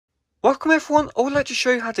Welcome everyone, I would like to show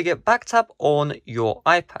you how to get back tap on your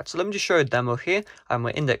iPad. So let me just show you a demo here. I have my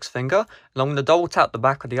index finger, and I'm going to double tap the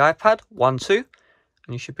back of the iPad, 1, 2, and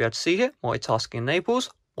you should be able to see here, multitasking enables,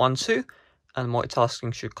 1, 2, and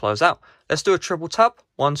multitasking should close out. Let's do a triple tap,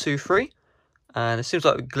 1, 2, 3, and it seems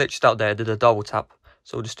like we glitched out there, I did a double tap.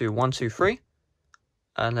 So we'll just do 1, 2, 3,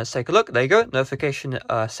 and let's take a look. There you go, notification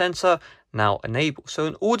center now enabled. So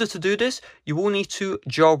in order to do this, you will need to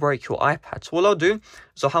jailbreak your iPad. So what I'll do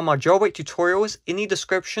is I'll have my jailbreak tutorials in the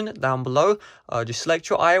description down below. Just select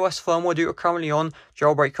your iOS firmware that you're currently on,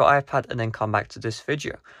 jailbreak your iPad, and then come back to this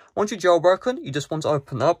video. Once you're jailbroken, you just want to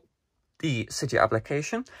open up the Cydia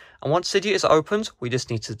application, and once Cydia is opened, we just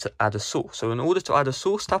need to add a source. So in order to add a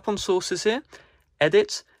source, tap on sources here,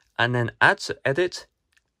 edit, and then add. So edit,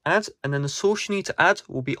 add, and then the source you need to add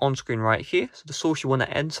will be on screen right here. So the source you want to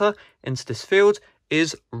enter into this field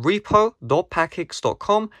is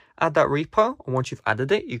repo.packix.com. Add that repo, and once you've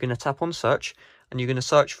added it, you're going to tap on search, and you're going to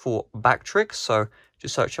search for Backtrix. So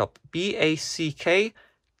just search up BACKTR,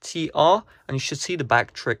 and you should see the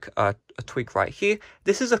Backtrix a tweak right here.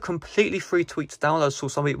 This is a completely free tweak to download. I saw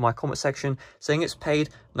somebody in my comment section saying it's paid.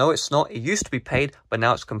 No, it's not. It used to be paid, but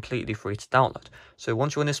now it's completely free to download. So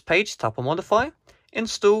once you're on this page, tap on modify,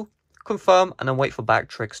 install, confirm, and then wait for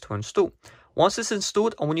Backtrix to install. Once it's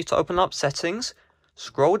installed, I want you to open up settings,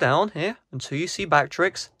 scroll down here until you see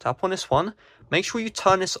Backtrix, tap on this one, make sure you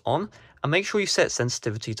turn this on, and make sure you set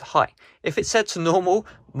sensitivity to high. If it's set to normal,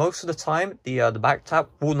 most of the time the back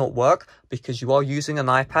tap will not work because you are using an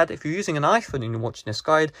iPad. If you're using an iPhone and you're watching this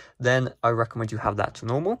guide, then I recommend you have that to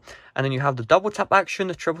normal. And then you have the double tap action,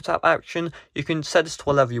 the triple tap action. You can set this to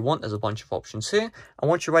whatever you want. There's a bunch of options here. And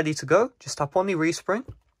once you're ready to go, just tap on the respring.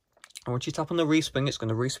 And once you tap on the respring, it's going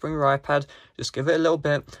to respring your iPad. Just give it a little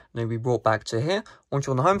bit, and then be brought back to here. Once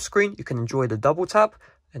you're on the home screen, you can enjoy the double tap.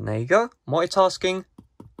 And there you go, multitasking,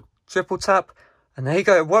 triple tap, and there you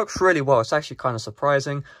go. It works really well. It's actually kind of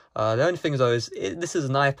surprising. The only thing though is this is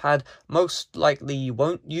an iPad. Most likely you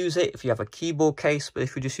won't use it if you have a keyboard case, but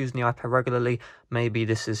if you're just using the iPad regularly, maybe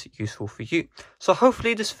this is useful for you. So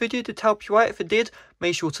hopefully this video did help you out. If it did,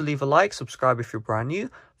 make sure to leave a like, subscribe if you're brand new.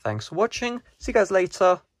 Thanks for watching. See you guys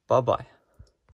later. Bye bye.